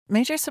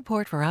Major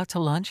support for Out to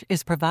Lunch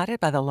is provided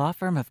by the law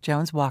firm of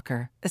Jones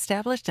Walker,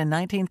 established in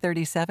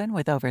 1937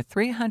 with over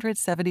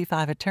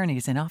 375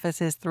 attorneys in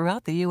offices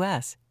throughout the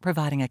U.S.,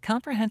 providing a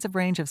comprehensive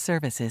range of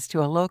services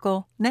to a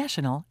local,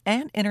 national,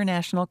 and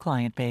international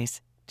client base.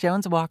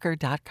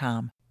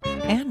 JonesWalker.com.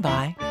 And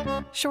by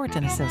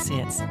Shorten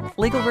Associates,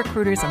 legal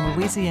recruiters in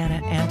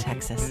Louisiana and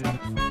Texas.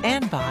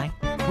 And by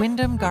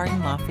Wyndham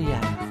Garden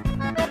Lafayette.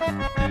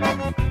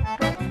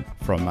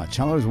 From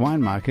Marcello's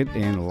Wine Market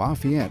in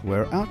Lafayette,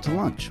 we're out to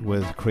lunch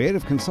with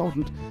creative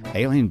consultant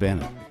Aileen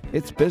Bennett.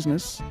 It's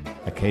business,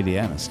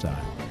 Acadiana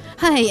style.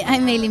 Hi,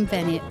 I'm Aileen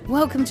Bennett.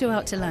 Welcome to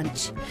Out to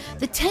Lunch.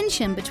 The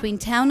tension between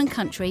town and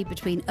country,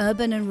 between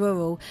urban and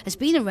rural, has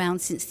been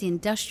around since the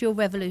Industrial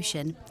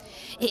Revolution.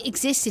 It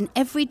exists in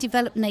every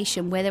developed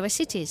nation where there are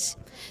cities.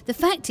 The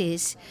fact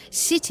is,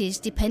 cities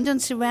depend on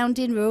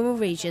surrounding rural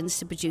regions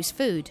to produce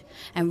food,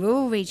 and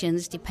rural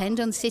regions depend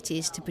on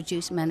cities to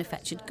produce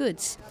manufactured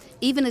goods,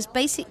 even as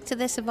basic to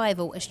their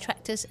survival as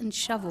tractors and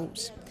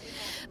shovels.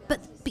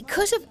 But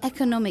because of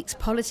economics,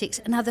 politics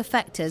and other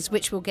factors,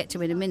 which we'll get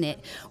to in a minute,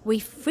 we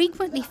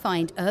frequently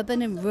find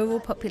urban and rural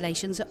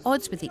populations at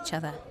odds with each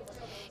other.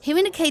 Here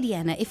in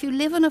Acadiana, if you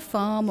live on a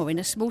farm or in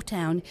a small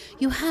town,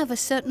 you have a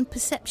certain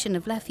perception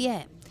of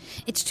Lafayette.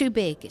 It's too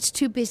big, it's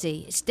too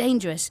busy, it's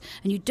dangerous,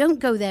 and you don't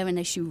go there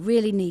unless you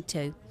really need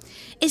to.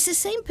 It's the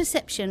same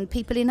perception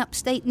people in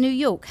upstate New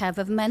York have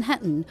of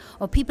Manhattan,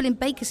 or people in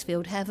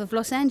Bakersfield have of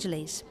Los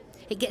Angeles.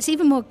 It gets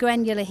even more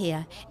granular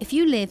here. If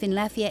you live in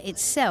Lafayette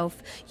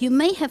itself, you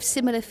may have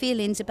similar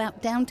feelings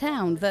about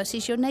downtown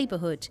versus your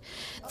neighborhood.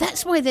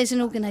 That's why there's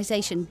an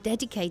organization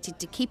dedicated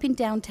to keeping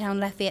downtown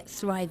Lafayette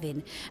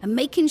thriving and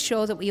making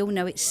sure that we all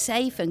know it's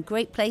safe and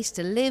great place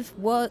to live,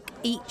 work,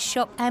 eat,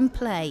 shop and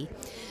play.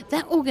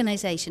 That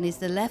organization is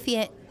the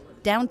Lafayette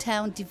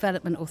Downtown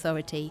Development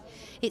Authority.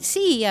 Its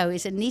CEO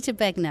is Anita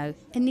Begnaud.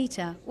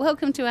 Anita,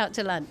 welcome to Out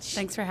to Lunch.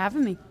 Thanks for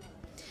having me.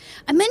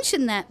 I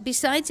mentioned that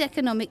besides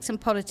economics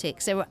and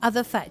politics, there are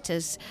other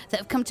factors that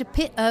have come to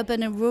pit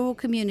urban and rural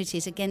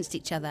communities against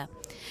each other.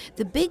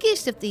 The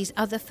biggest of these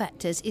other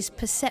factors is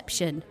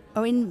perception,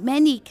 or in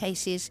many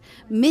cases,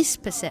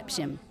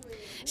 misperception.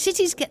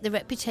 Cities get the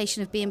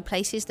reputation of being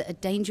places that are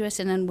dangerous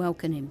and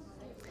unwelcoming.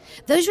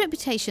 Those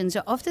reputations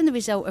are often the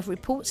result of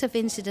reports of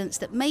incidents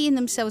that may in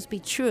themselves be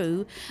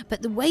true,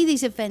 but the way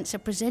these events are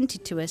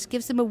presented to us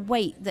gives them a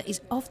weight that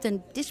is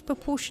often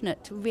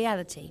disproportionate to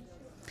reality.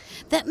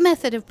 That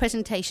method of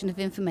presentation of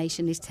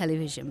information is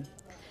television.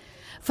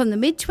 From the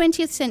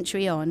mid-20th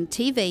century on,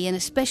 TV, and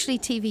especially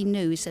TV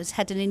news, has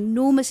had an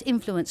enormous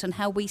influence on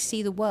how we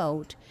see the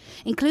world,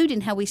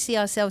 including how we see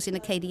ourselves in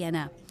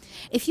Acadiana.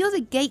 If you're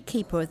the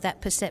gatekeeper of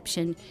that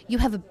perception, you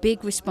have a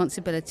big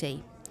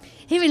responsibility.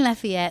 Here in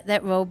Lafayette,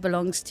 that role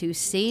belongs to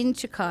Sean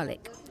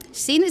Chikalik.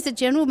 Sean is the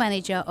general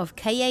manager of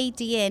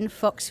KADN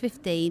Fox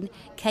 15,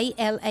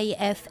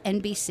 KLAF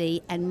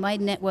NBC, and My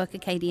Network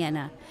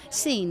Acadiana.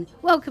 Sean,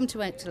 welcome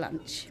to Out to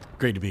Lunch.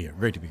 Great to be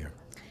here.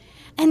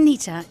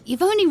 Anita,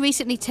 you've only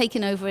recently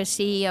taken over as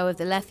CEO of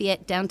the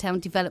Lafayette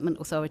Downtown Development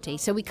Authority,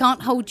 so we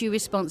can't hold you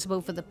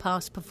responsible for the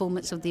past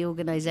performance of the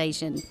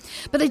organization.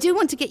 But I do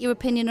want to get your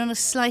opinion on a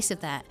slice of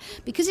that,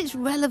 because it's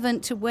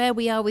relevant to where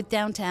we are with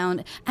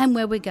downtown and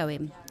where we're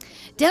going.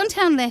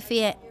 Downtown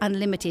Lafayette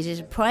Unlimited is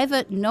a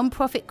private,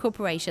 non-profit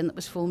corporation that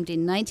was formed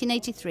in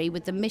 1983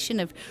 with the mission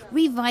of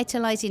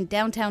revitalizing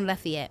downtown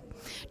Lafayette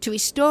to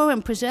restore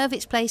and preserve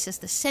its place as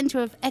the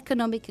center of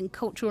economic and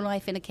cultural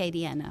life in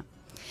Acadiana.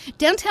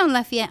 Downtown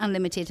Lafayette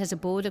Unlimited has a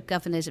board of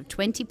governors of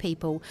 20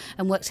 people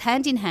and works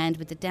hand in hand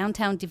with the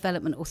Downtown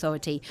Development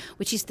Authority,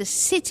 which is the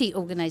city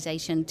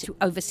organization to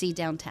oversee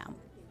downtown.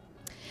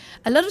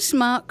 A lot of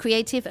smart,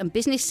 creative and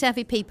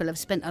business-savvy people have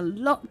spent a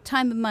lot of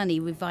time and money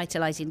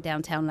revitalizing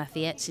downtown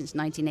Lafayette since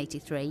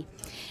 1983.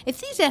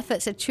 If these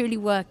efforts are truly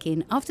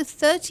working, after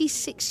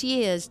 36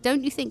 years,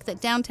 don't you think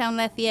that downtown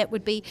Lafayette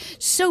would be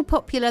so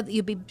popular that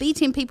you'd be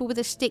beating people with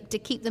a stick to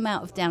keep them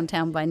out of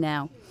downtown by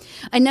now?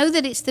 I know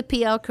that it's the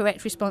PR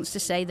correct response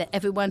to say that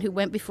everyone who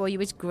went before you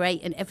is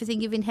great and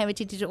everything you've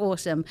inherited is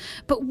awesome.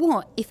 But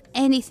what, if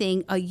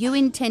anything, are you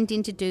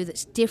intending to do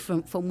that's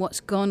different from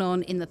what's gone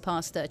on in the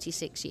past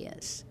 36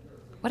 years?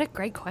 What a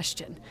great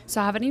question. So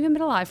I haven't even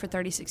been alive for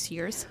 36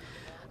 years,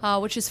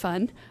 which is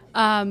fun.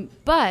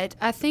 But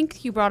I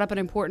think you brought up an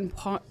important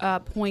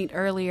point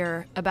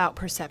earlier about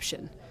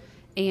perception.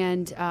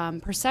 And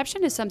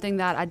perception is something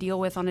that I deal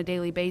with on a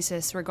daily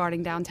basis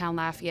regarding downtown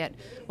Lafayette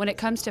when it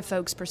comes to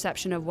folks'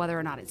 perception of whether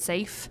or not it's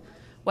safe,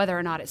 whether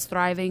or not it's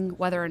thriving,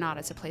 whether or not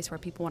it's a place where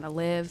people want to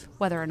live,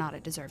 whether or not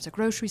it deserves a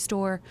grocery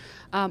store.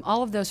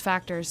 All of those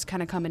factors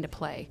kind of come into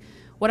play.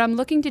 What I'm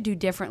looking to do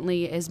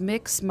differently is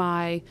mix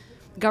my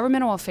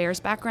governmental affairs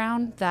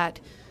background, that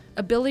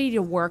ability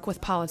to work with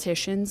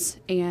politicians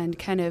and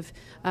kind of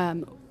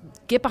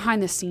get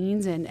behind the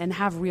scenes and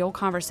have real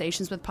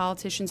conversations with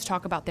politicians,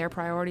 talk about their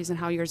priorities and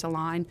how yours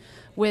align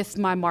with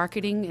my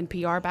marketing and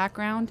PR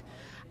background.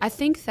 I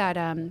think that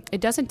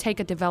it doesn't take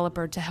a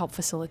developer to help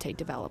facilitate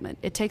development.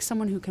 It takes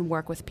someone who can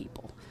work with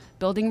people,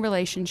 building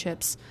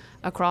relationships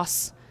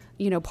across,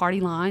 party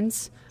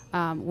lines,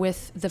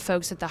 with the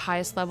folks at the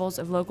highest levels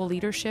of local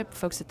leadership,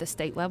 folks at the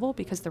state level,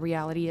 because the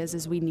reality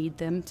is we need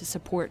them to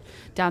support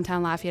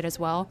downtown Lafayette as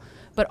well,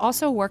 but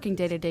also working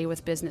day to day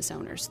with business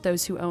owners,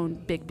 those who own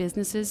big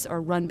businesses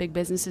or run big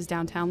businesses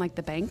downtown like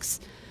the banks,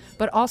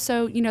 but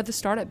also, the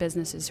startup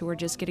businesses who are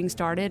just getting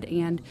started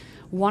and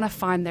want to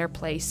find their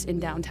place in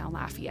downtown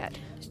Lafayette.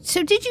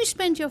 So did you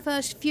spend your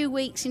first few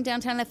weeks in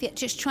downtown Lafayette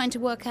just trying to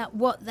work out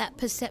what that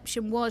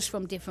perception was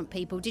from different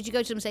people? Did you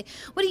go to them and say,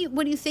 what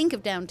do you think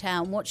of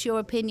downtown? What's your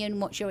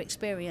opinion? What's your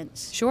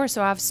experience? Sure.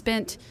 So I've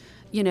spent,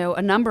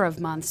 a number of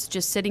months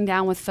just sitting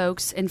down with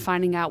folks and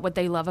finding out what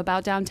they love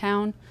about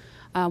downtown,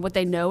 what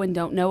they know and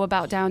don't know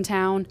about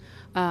downtown,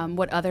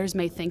 what others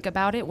may think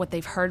about it, what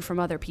they've heard from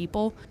other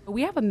people.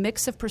 We have a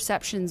mix of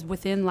perceptions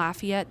within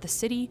Lafayette, the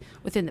city,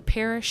 within the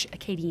parish,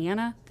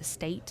 Acadiana, the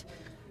state,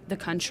 the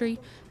country.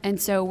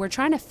 And so we're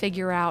trying to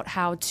figure out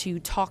how to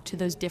talk to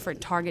those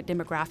different target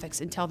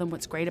demographics and tell them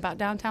what's great about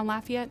downtown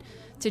Lafayette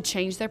to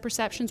change their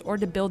perceptions or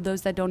to build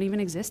those that don't even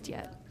exist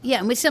yet. Yeah,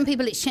 and with some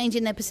people it's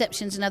changing their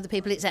perceptions and other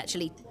people it's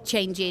actually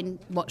changing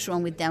what's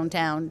wrong with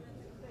downtown.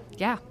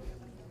 Yeah.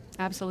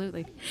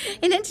 Absolutely.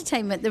 In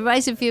entertainment, the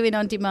rise of viewing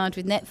on demand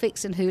with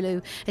Netflix and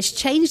Hulu has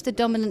changed the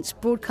dominance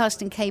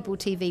broadcast and cable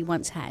TV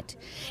once had.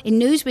 In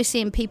news, we're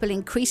seeing people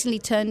increasingly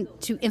turn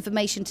to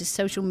information to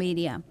social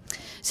media.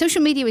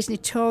 Social media is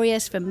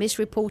notorious for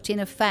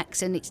misreporting of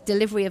facts and its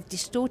delivery of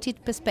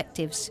distorted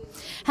perspectives.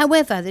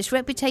 However, this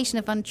reputation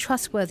of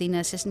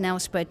untrustworthiness has now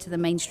spread to the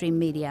mainstream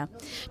media,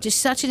 to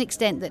such an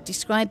extent that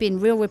describing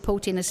real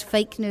reporting as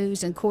fake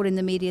news and calling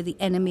the media the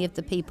enemy of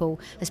the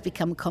people has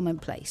become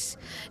commonplace.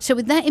 So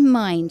with that in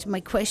mind, my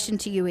question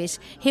to you is,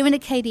 here in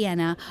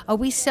Acadiana, are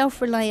we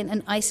self-reliant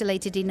and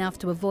isolated enough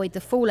to avoid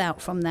the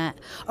fallout from that?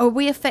 Or are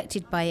we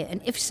affected by it? And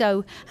if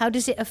so, how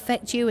does it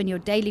affect you and your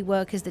daily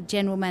work as the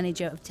general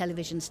manager of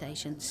television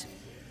stations?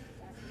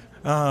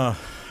 I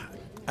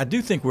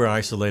do think we're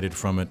isolated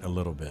from it a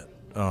little bit.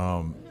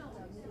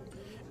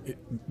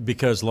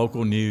 Because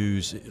local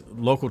news,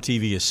 local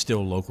TV is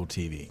still local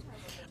TV.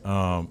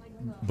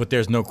 But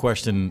there's no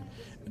question,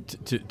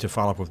 to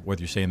follow up with what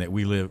you're saying, that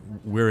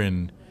we're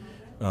in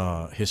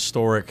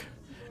historic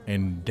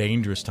and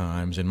dangerous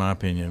times, in my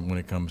opinion, when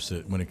it comes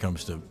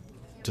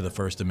to the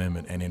First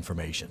Amendment and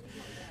information.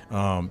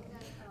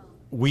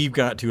 We've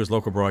got to, as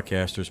local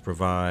broadcasters,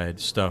 provide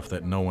stuff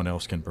that no one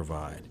else can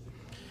provide,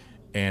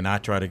 and I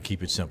try to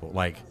keep it simple.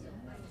 Like,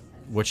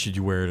 what should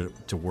you wear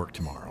to work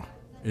tomorrow?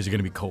 Is it going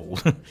to be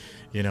cold?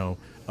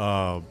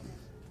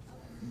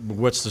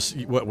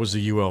 What was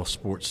the UL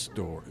sports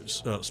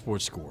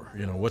score?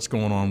 What's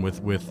going on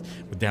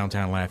with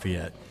downtown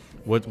Lafayette?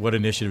 What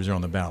initiatives are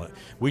on the ballot?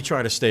 We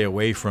try to stay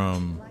away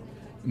from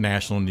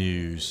national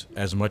news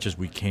as much as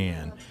we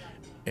can,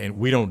 and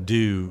we don't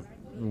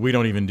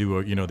even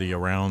do the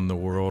around the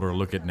world or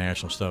look at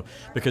national stuff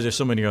because there's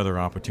so many other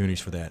opportunities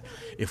for that.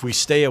 If we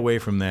stay away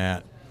from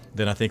that,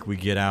 then I think we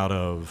get out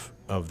of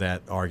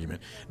that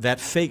argument. That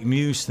fake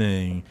news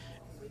thing,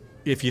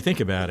 if you think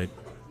about it,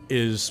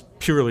 is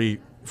purely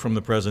from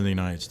the President of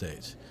the United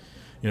States.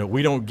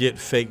 We don't get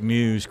fake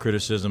news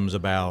criticisms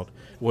about,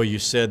 well, you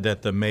said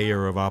that the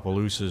mayor of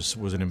Opelousas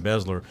was an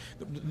embezzler.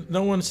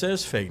 No one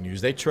says fake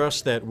news. They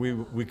trust that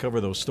we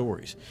cover those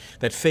stories.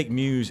 That fake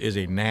news is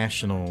a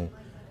national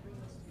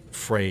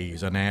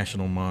phrase, a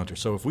national mantra.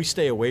 So if we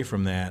stay away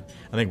from that,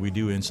 I think we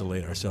do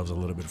insulate ourselves a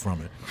little bit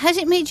from it. Has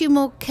it made you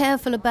more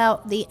careful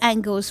about the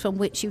angles from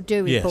which you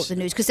do report the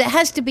news? Because there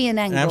has to be an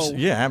angle.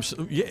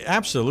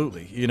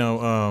 Absolutely.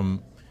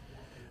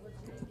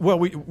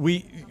 Well,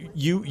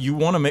 you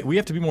want to make. We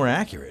have to be more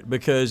accurate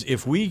because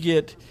if we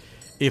get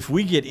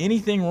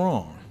anything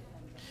wrong,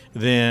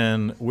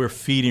 then we're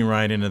feeding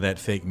right into that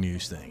fake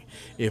news thing.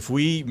 If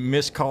we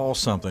miscall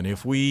something,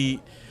 if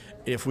we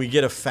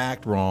get a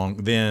fact wrong,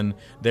 then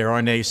there are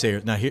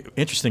naysayers. Now,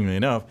 interestingly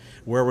enough,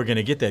 where we're going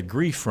to get that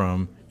grief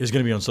from is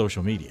going to be on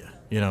social media.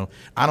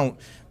 I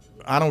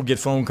don't get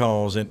phone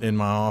calls in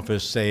my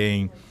office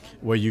saying,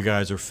 well, you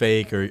guys are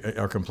fake or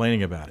are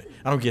complaining about it.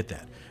 I don't get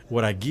that.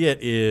 What I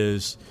get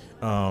is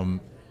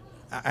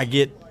I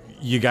get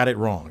you got it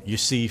wrong. You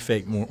see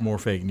more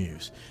fake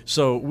news.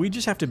 So we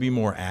just have to be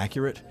more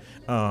accurate.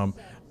 The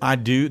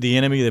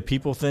enemy of the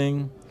people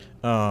thing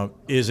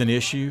is an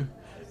issue.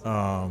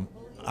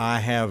 I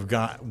have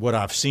got what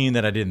I've seen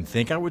that I didn't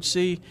think I would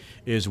see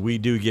is we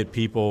do get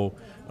people.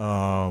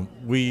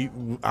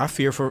 I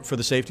fear for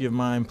the safety of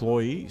my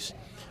employees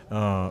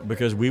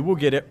because we will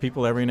get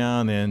people every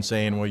now and then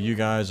saying, well, you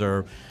guys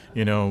are,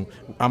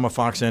 I'm a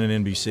Fox and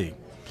an NBC.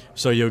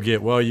 So you'll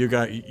get, well, you're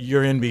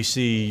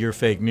NBC, you're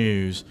fake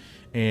news,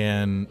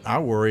 and I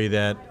worry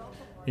that,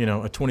 a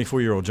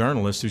 24-year-old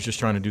journalist who's just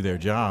trying to do their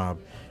job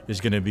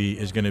is going to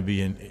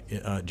be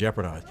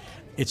jeopardized.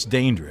 It's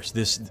dangerous.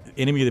 This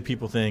enemy of the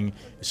people thing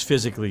is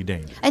physically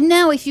dangerous. And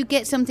now, if you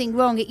get something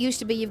wrong, it used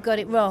to be you've got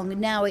it wrong, and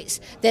now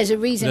there's a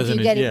reason if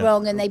you get it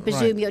wrong, and they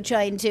presume you're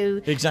trying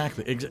to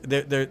exactly.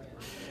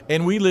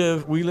 And we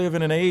live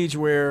in an age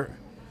where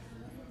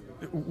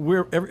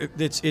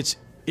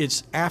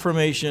it's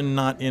affirmation,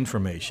 not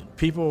information.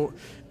 People,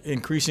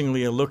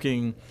 increasingly are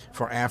looking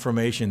for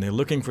affirmation. They're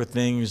looking for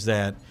things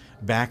that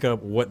back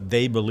up what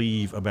they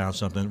believe about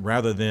something,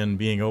 rather than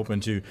being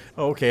open to,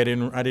 oh, okay, I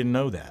didn't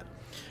know that.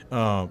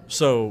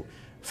 So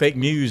fake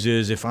news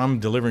is, if I'm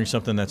delivering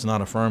something that's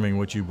not affirming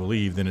what you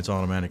believe, then it's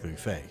automatically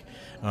fake.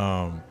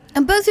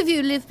 And both of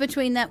you live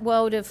between that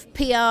world of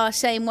PR,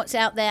 saying what's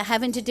out there,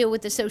 having to deal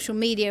with the social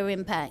media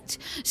impact.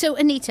 So,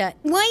 Anita,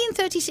 why in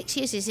 36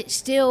 years is it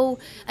still,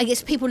 I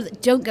guess, people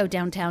that don't go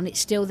downtown, it's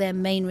still their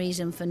main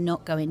reason for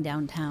not going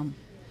downtown?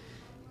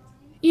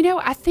 You know,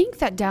 I think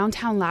that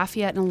downtown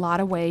Lafayette in a lot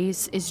of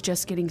ways is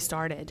just getting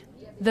started.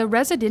 The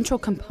residential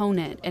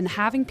component and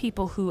having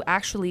people who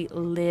actually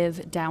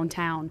live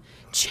downtown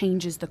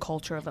changes the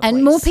culture of a place.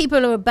 And more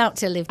people are about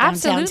to live downtown.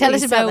 Absolutely. Tell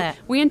us about that.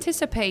 We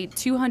anticipate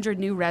 200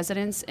 new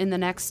residents in the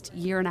next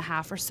year and a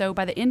half or so.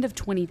 By the end of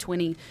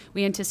 2020,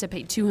 we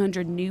anticipate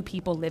 200 new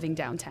people living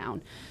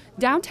downtown.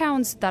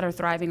 Downtowns that are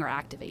thriving are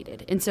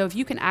activated. And so if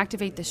you can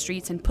activate the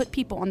streets and put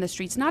people on the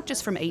streets, not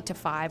just from 8 to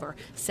 5 or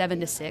 7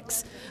 to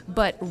 6,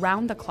 but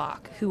round the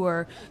clock, who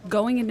are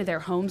going into their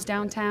homes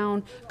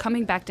downtown,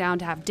 coming back down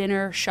to have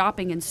dinner,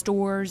 shopping in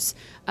stores.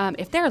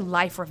 If their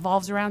life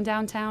revolves around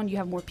downtown, you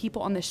have more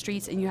people on the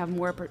streets and you have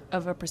more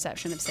of a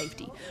perception of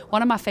safety.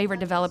 One of my favorite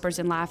developers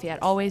in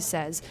Lafayette always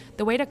says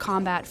the way to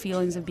combat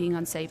feelings of being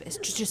unsafe is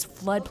to just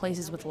flood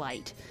places with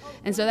light.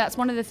 And so that's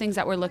one of the things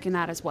that we're looking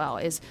at as well,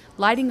 is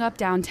lighting up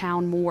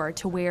downtown more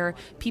to where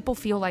people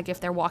feel like if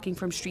they're walking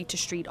from street to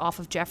street off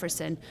of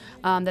Jefferson,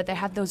 that they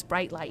have those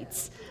bright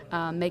lights,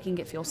 making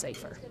it feel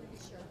safer.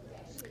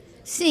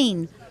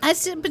 Scene,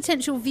 as a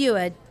potential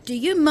viewer, do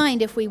you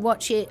mind if we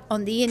watch it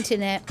on the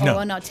internet or No.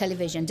 on our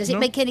television? Does it No.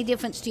 make any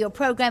difference to your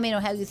programming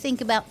or how you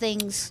think about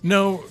things?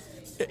 No,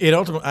 it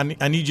ultimately.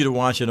 I need you to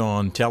watch it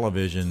on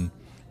television.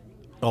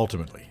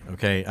 Ultimately,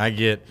 okay.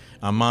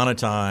 I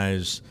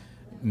monetize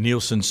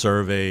Nielsen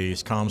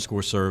surveys,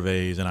 ComScore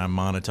surveys, and I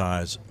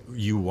monetize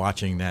you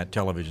watching that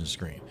television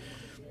screen.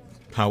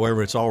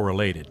 However, it's all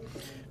related.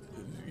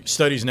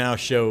 Studies now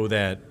show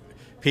that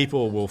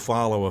people will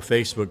follow a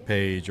Facebook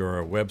page or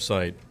a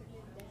website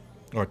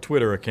or a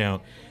Twitter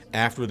account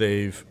after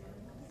they've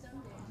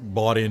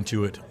bought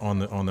into it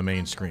on the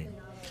main screen,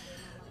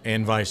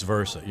 and vice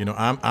versa. You know,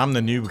 I'm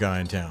the new guy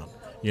in town.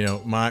 You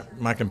know,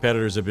 my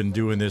competitors have been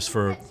doing this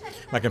for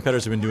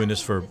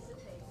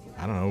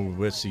I don't know,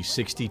 let's see,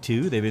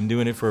 62. They've been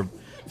doing it for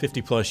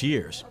 50 plus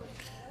years.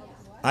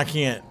 I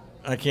can't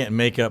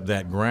make up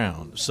that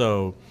ground.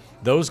 So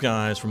those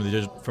guys from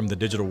the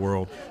digital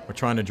world are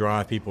trying to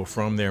drive people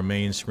from their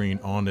main screen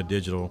onto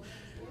digital.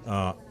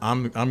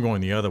 I'm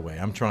going the other way.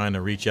 I'm trying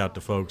to reach out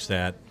to folks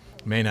that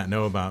may not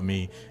know about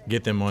me,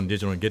 get them on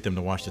digital, and get them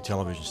to watch the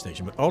television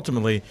station. But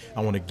ultimately,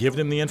 I want to give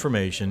them the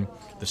information,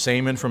 the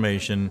same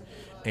information,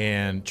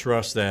 and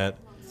trust that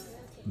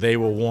they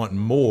will want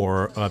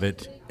more of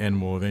it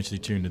and will eventually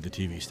tune to the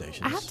TV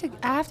stations.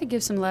 I have to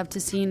give some love to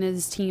Scene and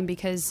his team,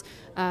 because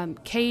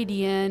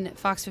KADN,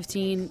 Fox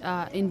 15,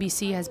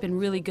 NBC has been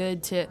really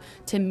good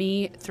to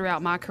me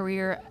throughout my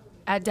career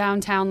at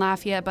downtown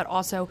Lafayette, but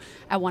also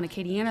at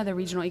Acadiana, the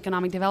Regional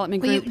Economic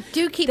Development Group. Well, you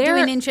do keep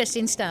doing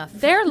interesting stuff.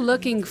 They're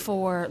looking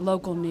for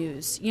local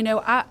news. You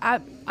know,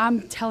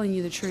 I'm telling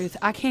you the truth.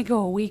 I can't go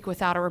a week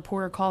without a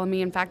reporter calling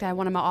me. In fact, I have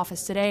one in my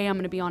office today. I'm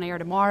going to be on air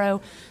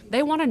tomorrow.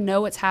 They want to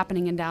know what's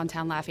happening in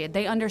downtown Lafayette.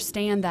 They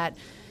understand that,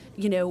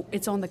 you know,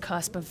 it's on the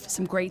cusp of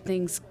some great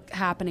things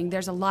happening.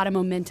 There's a lot of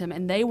momentum,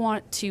 and they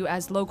want to,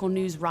 as local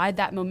news, ride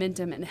that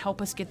momentum and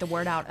help us get the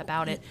word out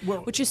about it,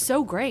 which is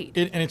so great.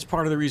 And it's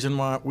part of the reason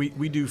why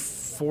we do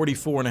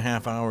 44 and a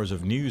half hours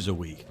of news a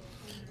week,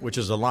 which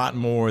is a lot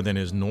more than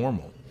is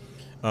normal.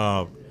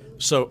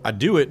 So I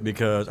do it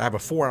because I have a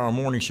 4-hour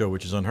morning show,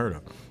 which is unheard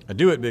of. I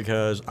do it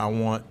because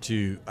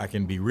I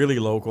can be really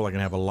local. I can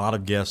have a lot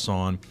of guests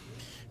on.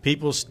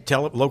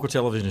 Local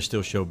television is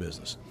still show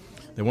business.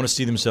 They want to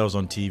see themselves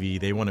on TV.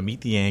 They want to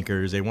meet the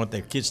anchors. They want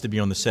their kids to be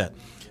on the set.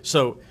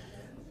 So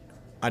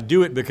I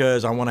do it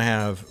because I want to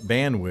have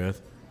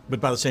bandwidth.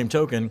 But by the same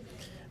token,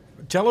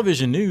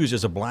 television news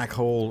is a black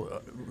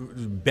hole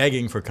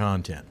begging for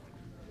content.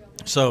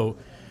 So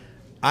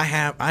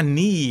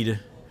Anita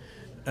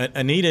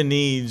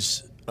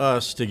needs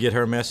us to get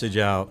her message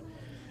out,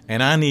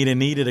 and I need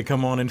Anita to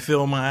come on and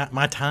fill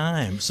my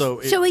time. So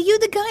are you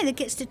the guy that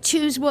gets to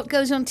choose what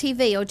goes on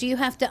TV, or do you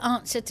have to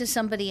answer to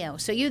somebody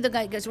else? So you're the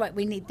guy that goes, right,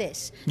 we need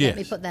this. Yes. Let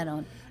me put that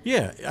on.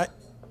 Yeah.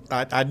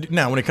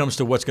 Now, when it comes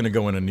to what's going to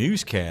go in a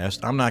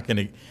newscast, I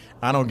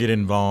don't get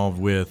involved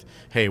with,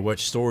 hey, what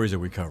stories are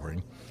we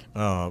covering?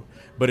 But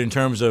in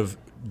terms of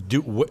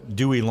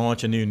do we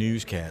launch a new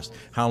newscast?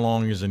 How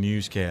long is a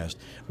newscast?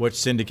 I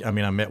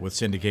met with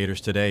syndicators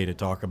today to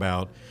talk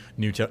about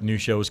new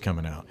shows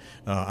coming out.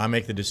 I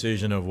make the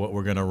decision of what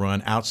we're going to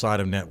run outside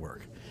of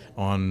network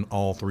on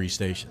all 3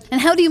 stations. And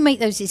how do you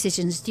make those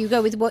decisions? Do you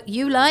go with what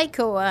you like,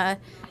 or?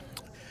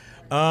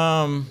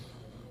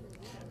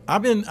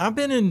 I've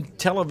been in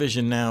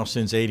television now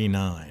since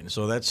 '89,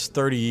 so that's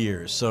 30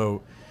 years.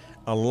 So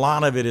a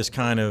lot of it is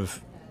kind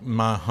of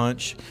my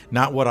hunch,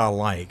 not what I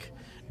like,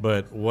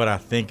 but what I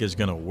think is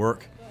going to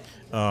work.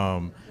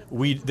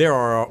 we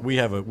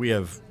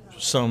have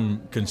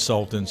some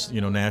consultants,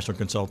 national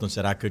consultants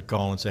that I could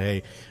call and say,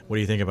 hey, what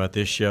do you think about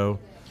this show?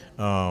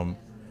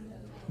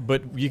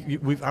 But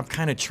I'm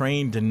kind of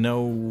trained to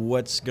know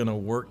what's going to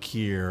work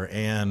here.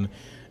 And,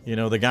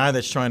 the guy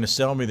that's trying to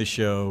sell me the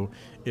show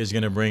is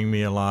going to bring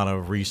me a lot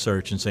of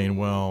research and saying,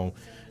 well,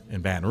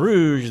 in Baton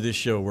Rouge, this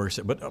show works.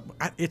 But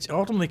it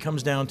ultimately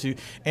comes down to,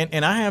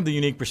 and I have the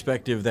unique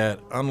perspective that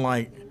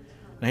unlike,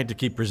 I hate to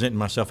keep presenting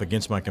myself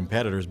against my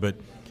competitors, but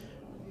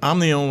I'm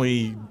the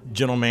only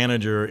general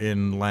manager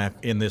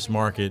in this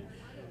market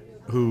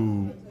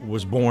who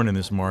was born in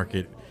this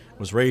market,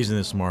 was raised in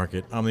this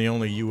market. I'm the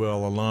only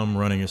UL alum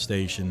running a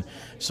station,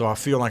 so I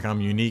feel like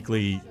I'm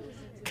uniquely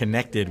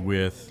connected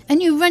with.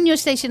 And you run your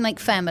station like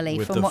family,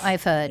 from what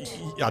I've heard.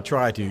 I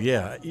try to,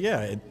 yeah.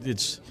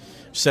 It's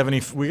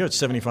 70. We got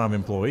 75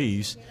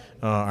 employees.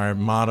 Our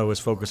motto is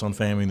focus on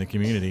family and the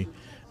community.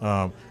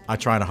 I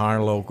try to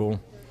hire local.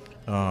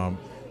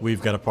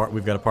 We've got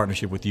a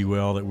partnership with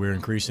UL that we're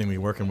increasingly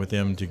working with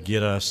them to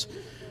get us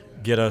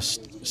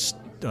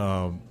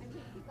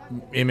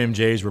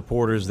MMJ's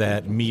reporters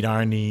that meet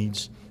our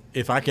needs.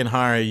 If I can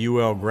hire a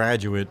UL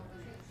graduate,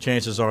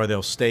 chances are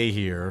they'll stay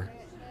here.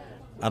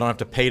 I don't have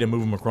to pay to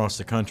move them across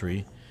the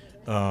country.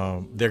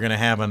 They're going to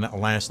have a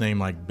last name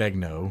like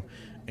Begnaud,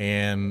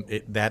 and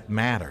that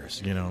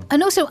matters,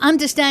 And also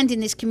understanding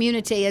this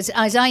community,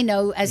 as I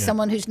know, as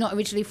someone who's not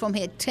originally from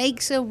here,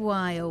 takes a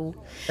while.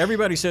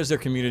 Everybody says their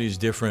community is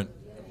different,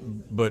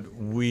 but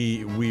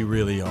we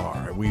really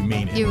are. We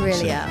mean it. You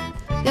really are.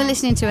 You're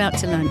listening to Out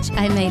to Lunch.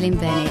 I'm Aileen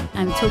Bennett.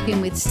 I'm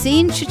talking with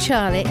Sean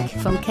Cichalik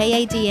from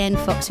KADN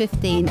Fox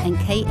 15 and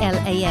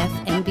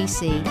KLAF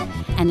NBC,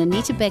 and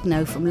Anita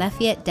Begnaud from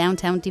Lafayette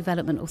Downtown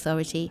Development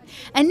Authority.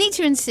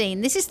 Anita and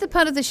Sean, this is the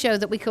part of the show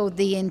that we call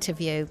The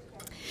Interview.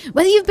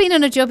 Whether you've been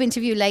on a job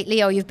interview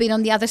lately or you've been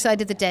on the other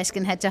side of the desk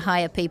and had to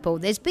hire people,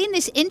 there's been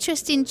this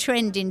interesting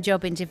trend in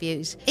job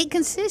interviews. It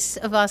consists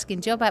of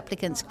asking job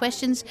applicants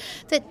questions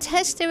that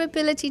test their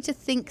ability to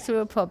think through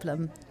a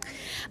problem.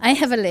 I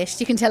have a list.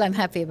 You can tell I'm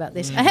happy about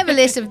this. I have a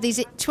list of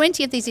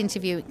 20 of these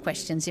interview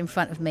questions in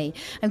front of me.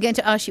 I'm going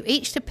to ask you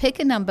each to pick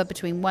a number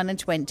between 1 and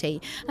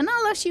 20. And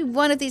I'll ask you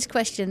one of these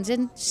questions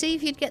and see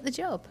if you'd get the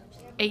job.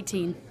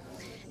 18.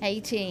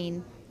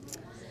 18.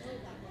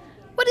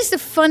 What is the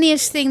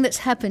funniest thing that's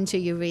happened to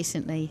you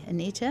recently,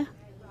 Anita?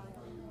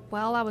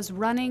 Well, I was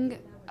running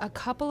a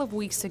couple of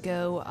weeks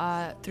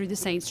ago through the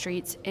Saint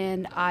Streets,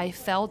 and I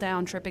fell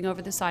down, tripping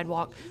over the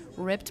sidewalk,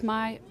 ripped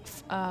my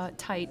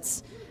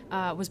tights,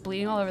 was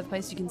bleeding all over the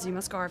place. You can see my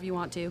scar if you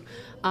want to,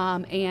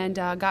 and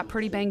got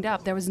pretty banged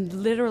up. There was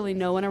literally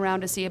no one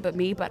around to see it but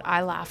me, but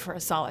I laughed for a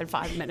solid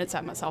 5 minutes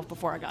at myself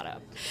before I got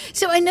up.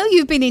 So I know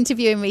you've been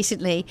interviewing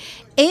recently.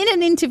 In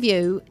an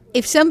interview,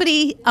 if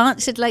somebody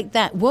answered like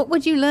that, what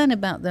would you learn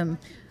about them?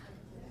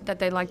 That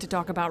they like to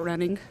talk about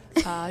running,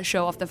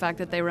 show off the fact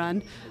that they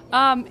run.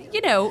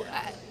 The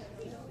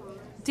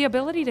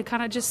ability to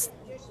kind of just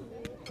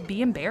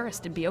be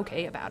embarrassed and be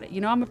okay about it.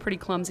 I'm a pretty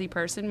clumsy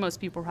person.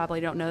 Most people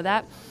probably don't know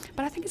that,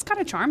 but I think it's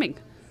kind of charming.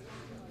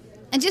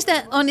 And just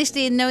that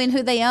honesty and knowing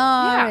who they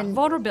are. Yeah, and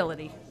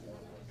vulnerability.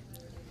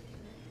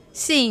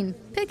 Scene,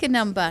 pick a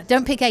number.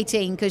 Don't pick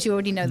 18 because you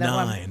already know that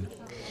 9.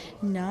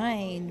 one.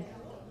 9.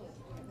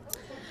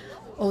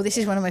 Oh, this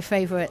is one of my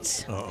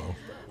favorites. Uh-oh.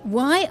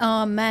 Why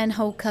are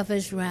manhole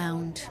covers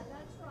round?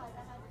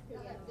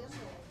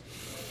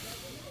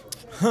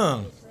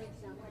 Well,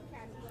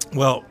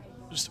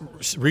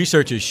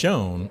 research has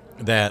shown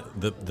that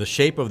the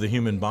shape of the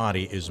human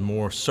body is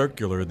more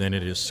circular than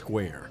it is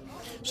square.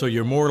 So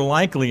you're more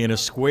likely in a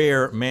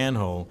square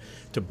manhole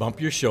to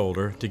bump your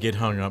shoulder, to get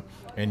hung up,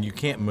 and you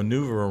can't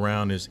maneuver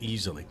around as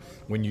easily.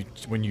 When you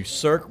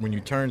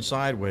turn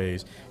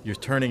sideways, you're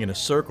turning in a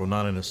circle,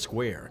 not in a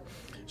square.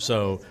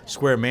 So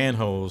square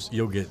manholes,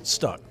 you'll get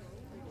stuck.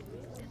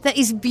 That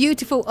is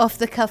beautiful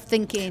off-the-cuff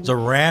thinking. There's a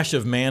rash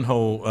of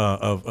manhole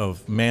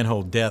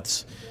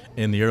deaths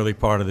in the early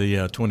part of the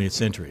 20th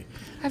century.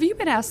 Have you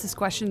been asked this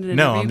question in an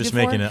No, interview I'm just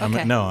before? making it.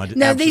 Okay. No,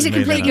 these are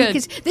completely good.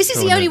 Because this is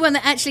So the only one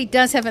that actually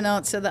does have an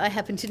answer that I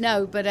happen to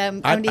know. But I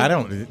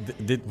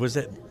don't. Was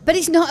that? But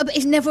it's not.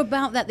 It's never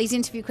about that. These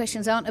interview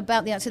questions aren't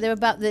about the answer. They're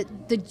about the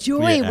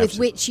joy with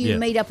which you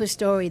made up a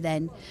story.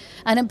 Then,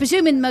 and I'm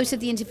presuming most of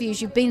the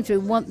interviews you've been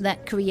through want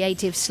that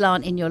creative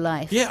slant in your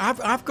life. Yeah,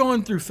 I've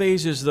gone through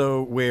phases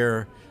though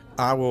where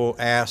I will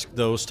ask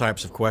those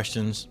types of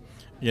questions.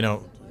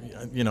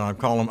 I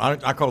call them.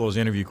 I call those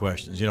interview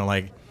questions.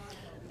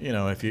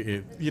 If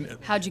you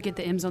How'd you get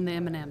the M's on the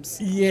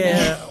M&Ms?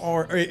 Yeah,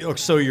 or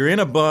so you're in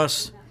a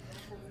bus.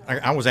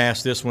 I was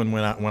asked this one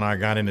when I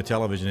got into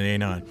television in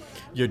 '89.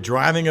 You're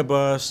driving a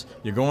bus.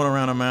 You're going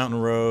around a mountain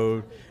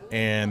road,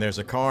 and there's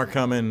a car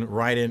coming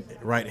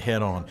right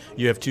head on.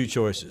 You have two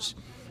choices.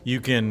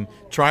 You can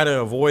try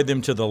to avoid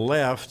them to the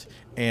left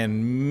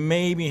and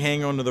maybe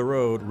hang onto the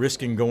road,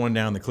 risking going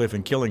down the cliff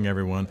and killing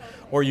everyone,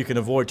 or you can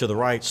avoid to the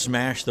right,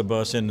 smash the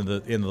bus into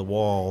the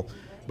wall,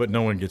 but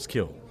no one gets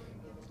killed.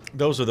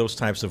 Those are those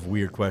types of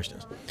weird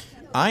questions.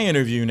 I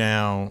interview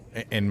now,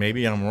 and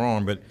maybe I'm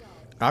wrong, but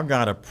I've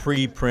got a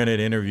pre-printed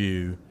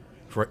interview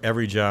for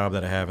every job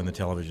that I have in the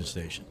television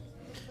station.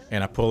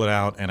 And I pull it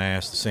out and I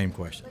ask the same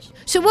questions.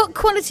 So what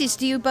qualities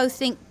do you both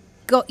think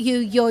got you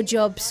your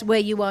jobs where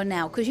you are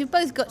now? Because you've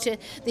both got to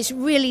this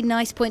really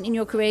nice point in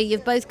your career.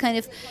 You've both kind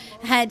of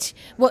had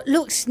what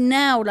looks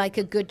now like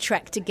a good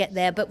track to get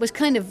there, but was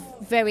kind of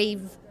very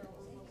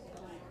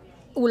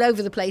all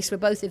over the place for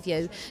both of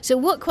you. So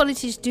what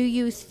qualities do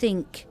you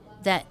think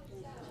that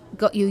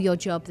got you your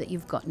job that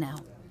you've got now?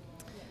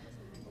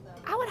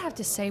 I would have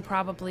to say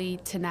probably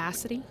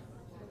tenacity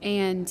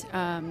and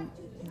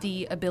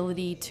the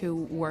ability to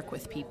work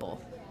with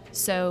people.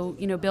 So,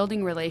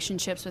 building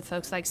relationships with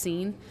folks like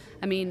Scene.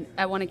 I mean,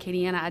 at One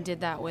Acadiana, I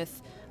did that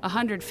with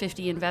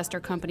 150 investor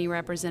company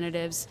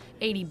representatives,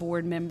 80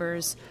 board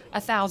members,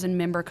 1,000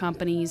 member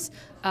companies.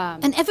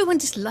 And everyone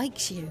just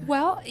likes you.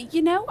 Well,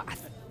 I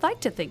like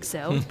to think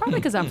so. It's probably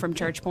because I'm from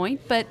Church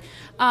Point. But,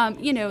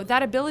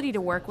 that ability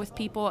to work with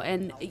people.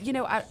 And,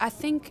 I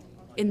think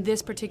in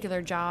this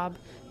particular job,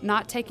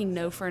 not taking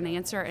no for an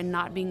answer and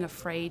not being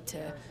afraid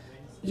to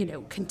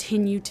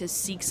continue to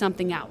seek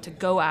something out, to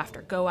go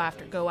after,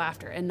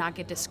 and not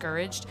get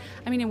discouraged.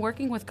 I mean, in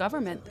working with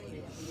government,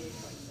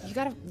 you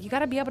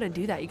gotta be able to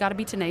do that. You gotta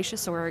be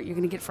tenacious, or you're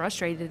gonna get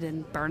frustrated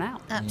and burn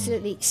out.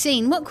 Absolutely.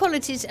 Scene, what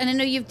qualities? And I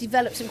know you've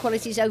developed some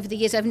qualities over the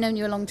years. I've known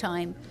you a long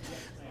time.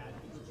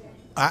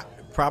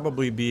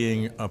 Probably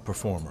being a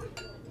performer.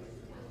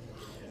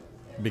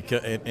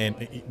 Because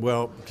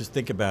because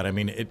think about it. I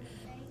mean,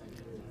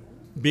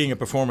 being a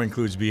performer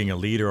includes being a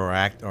leader or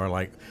act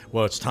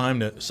or it's time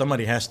to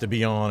somebody has to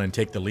be on and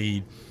take the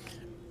lead.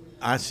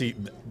 I see,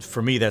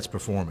 for me, that's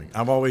performing.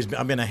 I've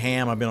been a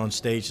ham. I've been on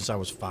stage since I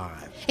was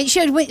 5. It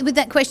showed with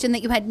that question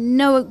that you had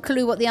no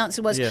clue what the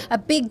answer was. Yeah. A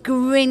big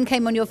grin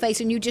came on your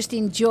face and you just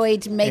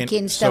enjoyed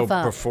making stuff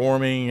up. So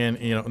performing and,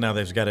 now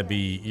there's got to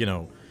be,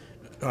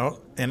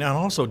 and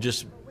also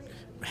just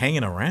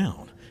hanging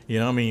around,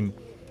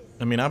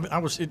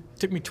 it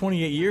took me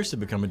 28 years to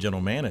become a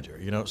general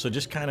manager, so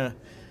just kind of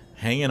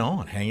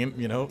hanging,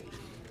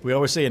 we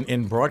always say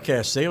in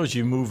broadcast sales,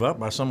 you move up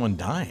by someone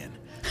dying,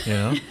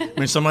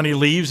 when somebody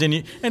leaves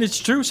and it's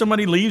true,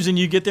 somebody leaves and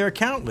you get their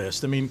account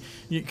list.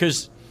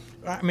 Because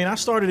I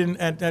started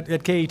at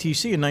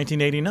KATC in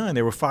 1989.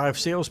 There were 5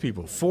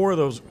 salespeople,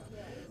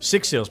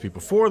 6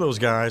 salespeople. 4 of those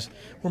guys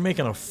were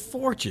making a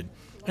fortune,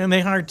 and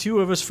they hired 2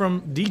 of us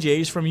from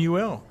DJs from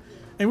UL,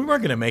 and we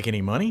weren't going to make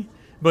any money.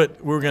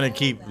 But we're going to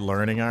keep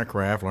learning our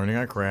craft,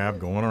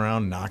 going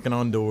around, knocking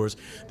on doors,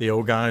 the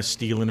old guys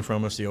stealing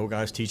from us, the old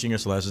guys teaching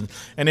us lessons.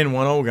 And then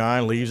one old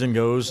guy leaves and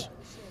goes,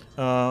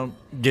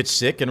 gets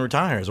sick and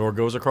retires or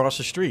goes across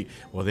the street.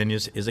 Well, then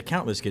his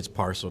account list gets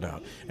parceled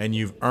out. And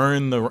you've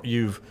earned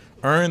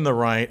the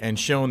right and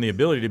shown the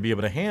ability to be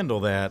able to handle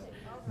that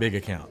big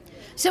account.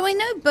 So I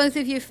know both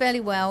of you fairly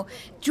well.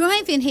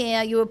 Driving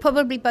here, you were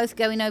probably both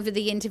going over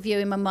the interview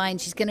in my mind.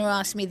 She's going to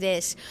ask me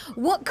this.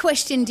 What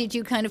question did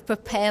you kind of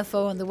prepare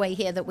for on the way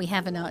here that we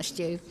haven't asked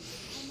you?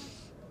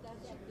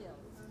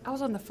 I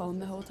was on the phone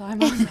the whole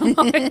time.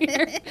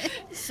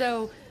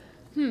 So,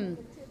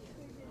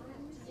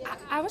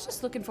 I was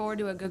just looking forward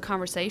to a good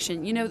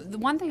conversation. The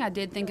one thing I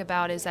did think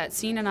about is that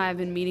Scene and I have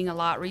been meeting a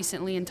lot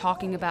recently and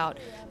talking about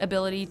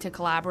ability to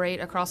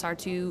collaborate across our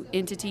 2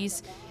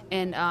 entities.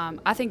 And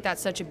I think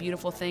that's such a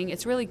beautiful thing.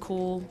 It's really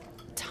cool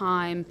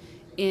time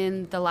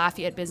in the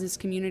Lafayette business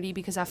community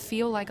because I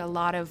feel like a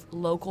lot of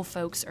local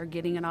folks are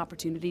getting an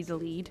opportunity to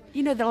lead.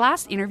 The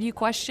last interview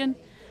question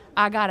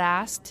I got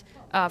asked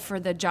for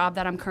the job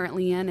that I'm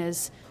currently in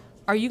is,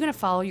 are you going to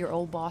follow your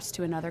old boss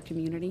to another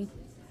community?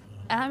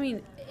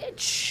 And it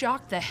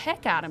shocked the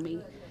heck out of me.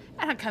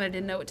 And I kind of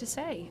didn't know what to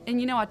say.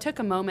 And, I took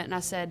a moment and I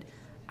said,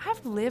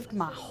 I've lived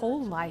my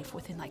whole life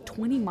within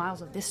 20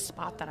 miles of this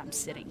spot that I'm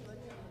sitting.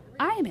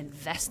 I am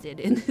invested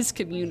in this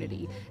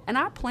community, and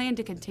I plan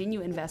to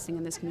continue investing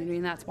in this community,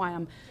 and that's why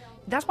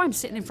I'm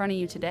sitting in front of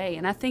you today.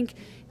 And I think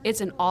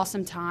it's an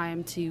awesome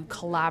time to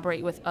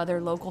collaborate with other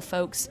local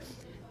folks,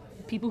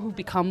 people who've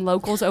become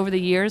locals over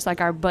the years,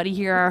 like our buddy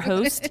here, our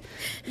host.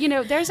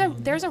 There's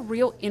a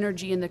real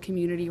energy in the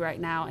community right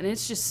now, and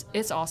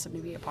it's awesome to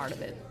be a part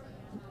of it.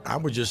 I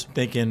was just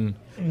thinking,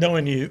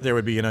 knowing you, there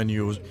would be an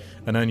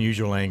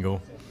unusual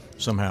angle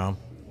somehow,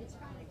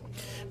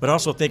 but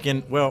also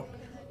thinking, well,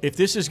 if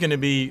this is going to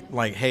be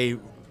like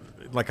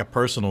a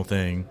personal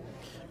thing,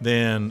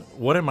 then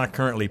what am I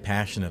currently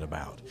passionate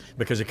about?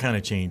 Because it kind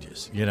of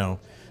changes, You and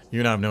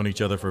I have known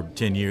each other for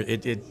 10 years.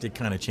 It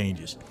kind of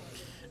changes.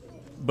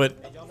 But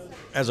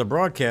as a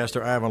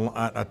broadcaster,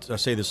 I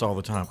say this all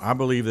the time. I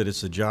believe that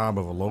it's the job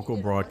of a local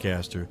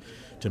broadcaster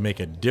to make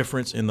a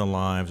difference in the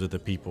lives of the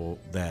people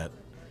that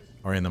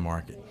are in the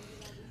market.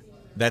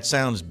 That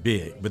sounds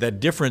big, but that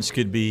difference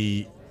could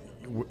be,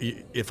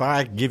 if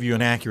I give you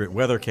an accurate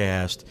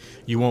weathercast,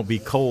 you won't be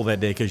cold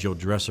that day because you'll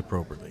dress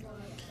appropriately.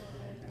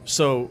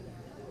 So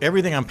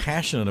everything I'm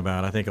passionate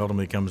about, I think,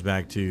 ultimately comes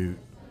back to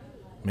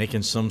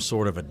making some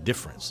sort of a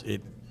difference.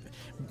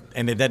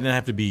 And it doesn't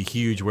have to be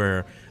huge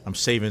where I'm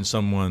saving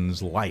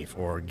someone's life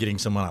or getting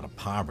someone out of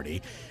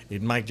poverty.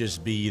 It might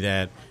just be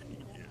that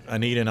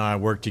Anita and I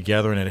work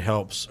together and it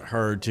helps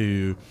her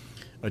to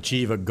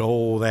achieve a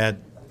goal that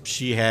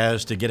she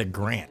has to get a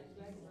grant.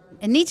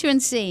 Anita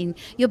and Sean,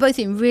 you're both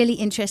in really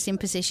interesting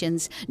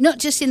positions, not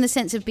just in the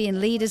sense of being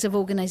leaders of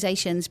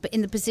organisations, but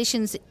in the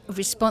positions of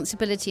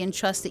responsibility and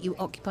trust that you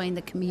occupy in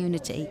the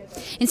community.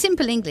 In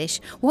simple English,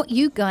 what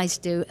you guys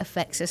do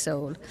affects us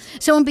all.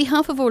 So on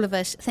behalf of all of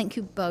us, thank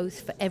you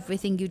both for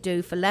everything you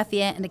do for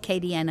Lafayette and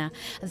Acadiana,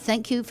 and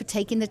thank you for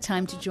taking the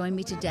time to join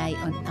me today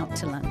on Out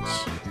to Lunch.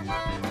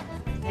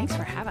 Thanks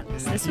for having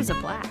us. This was a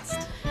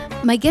blast.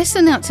 My guests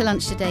on Out to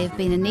Lunch today have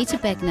been Anita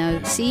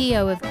Begnaud,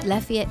 CEO of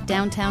Lafayette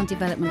Downtown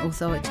Development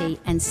Authority,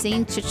 and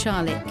Sean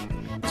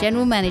Chachalik,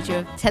 General Manager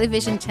of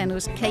television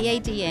channels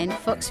KADN,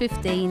 Fox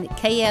 15,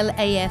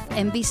 KLAF,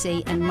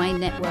 NBC, and My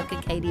Network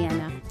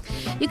Acadiana.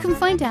 You can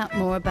find out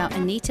more about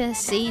Anita,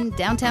 Sean,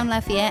 Downtown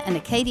Lafayette, and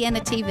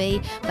Acadiana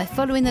TV by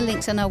following the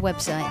links on our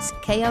websites,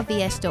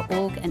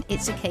 krvs.org and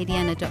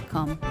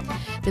itsacadiana.com.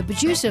 The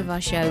producer of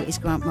our show is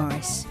Grant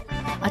Morris.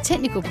 Our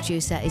technical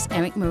producer is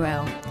Eric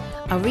Morell.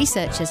 Our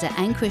researchers are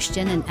Anne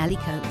Christian and Ali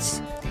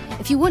Coates.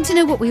 If you want to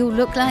know what we all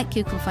look like,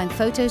 you can find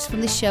photos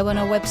from the show on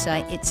our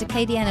website,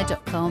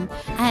 itsacadiana.com,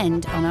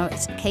 and on our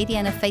It's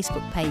Acadiana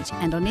Facebook page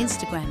and on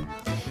Instagram.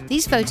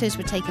 These photos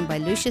were taken by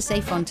Lucius A.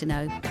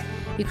 Fontenot.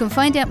 You can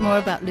find out more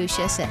about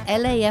Lucius at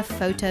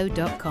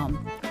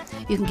lafphoto.com.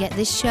 You can get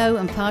this show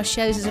and past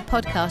shows as a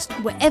podcast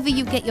wherever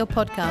you get your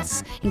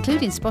podcasts,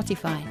 including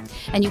Spotify.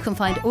 And you can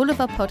find all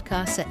of our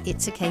podcasts at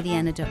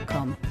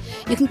itsacadiana.com.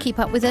 You can keep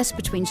up with us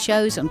between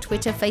shows on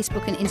Twitter,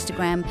 Facebook and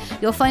Instagram.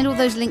 You'll find all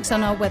those links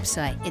on our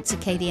website,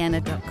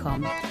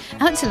 itsacadiana.com.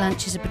 Out to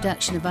Lunch is a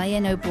production of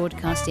INO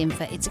Broadcasting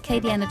for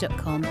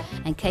itsacadiana.com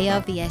and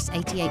KRVS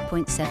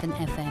 88.7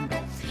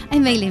 FM.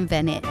 I'm Maylene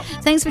Bennett.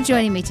 Thanks for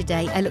joining me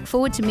today. I look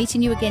forward to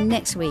meeting you again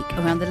next week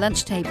around the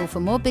lunch table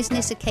for more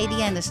business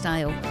Acadiana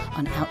style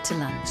on Out to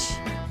Lunch.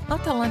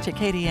 Out to Lunch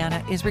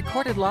Acadiana is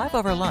recorded live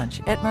over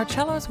lunch at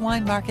Marcello's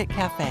Wine Market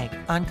Cafe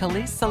on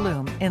Calise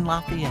Saloon in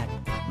Lafayette.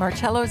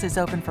 Marcello's is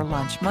open for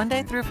lunch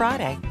Monday through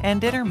Friday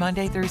and dinner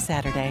Monday through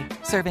Saturday,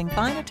 serving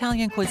fine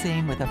Italian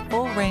cuisine with a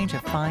full range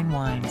of fine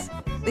wines.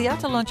 The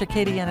Out to Lunch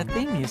Acadiana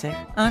theme music,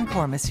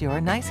 Encore Monsieur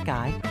Nice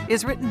Guy,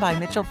 is written by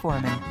Mitchell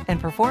Foreman and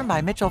performed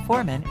by Mitchell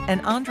Foreman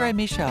and Andre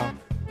Michaud.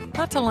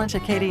 Out to Lunch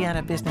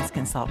Acadiana business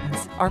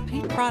consultants are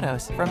Pete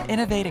Prados from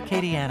Innovate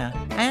Acadiana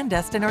and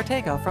Destin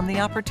Ortego from The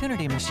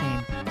Opportunity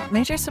Machine.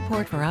 Major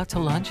support for Out to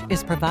Lunch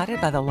is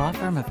provided by the law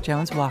firm of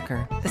Jones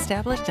Walker,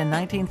 established in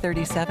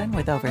 1937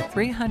 with over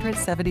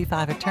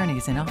 375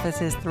 attorneys in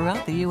offices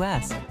throughout the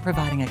U.S.,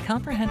 providing a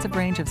comprehensive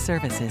range of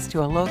services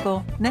to a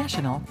local,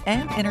 national,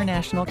 and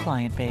international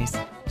client base.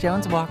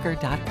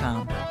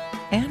 JonesWalker.com.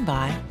 And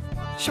by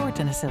Short &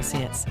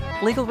 Associates,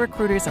 legal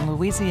recruiters in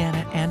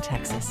Louisiana and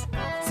Texas.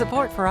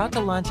 Support for Out to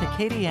Lunch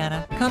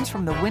Acadiana comes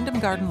from the Wyndham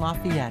Garden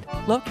Lafayette,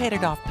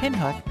 located off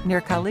Pinhook near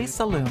Calise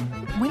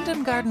Saloon.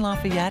 Wyndham Garden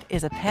Lafayette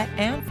is a pet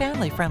and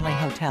family-friendly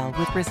hotel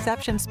with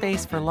reception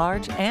space for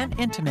large and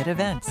intimate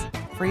events,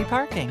 free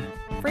parking,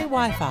 free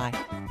Wi-Fi,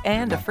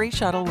 and a free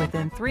shuttle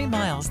within 3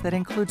 miles that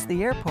includes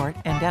the airport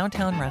and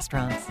downtown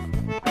restaurants.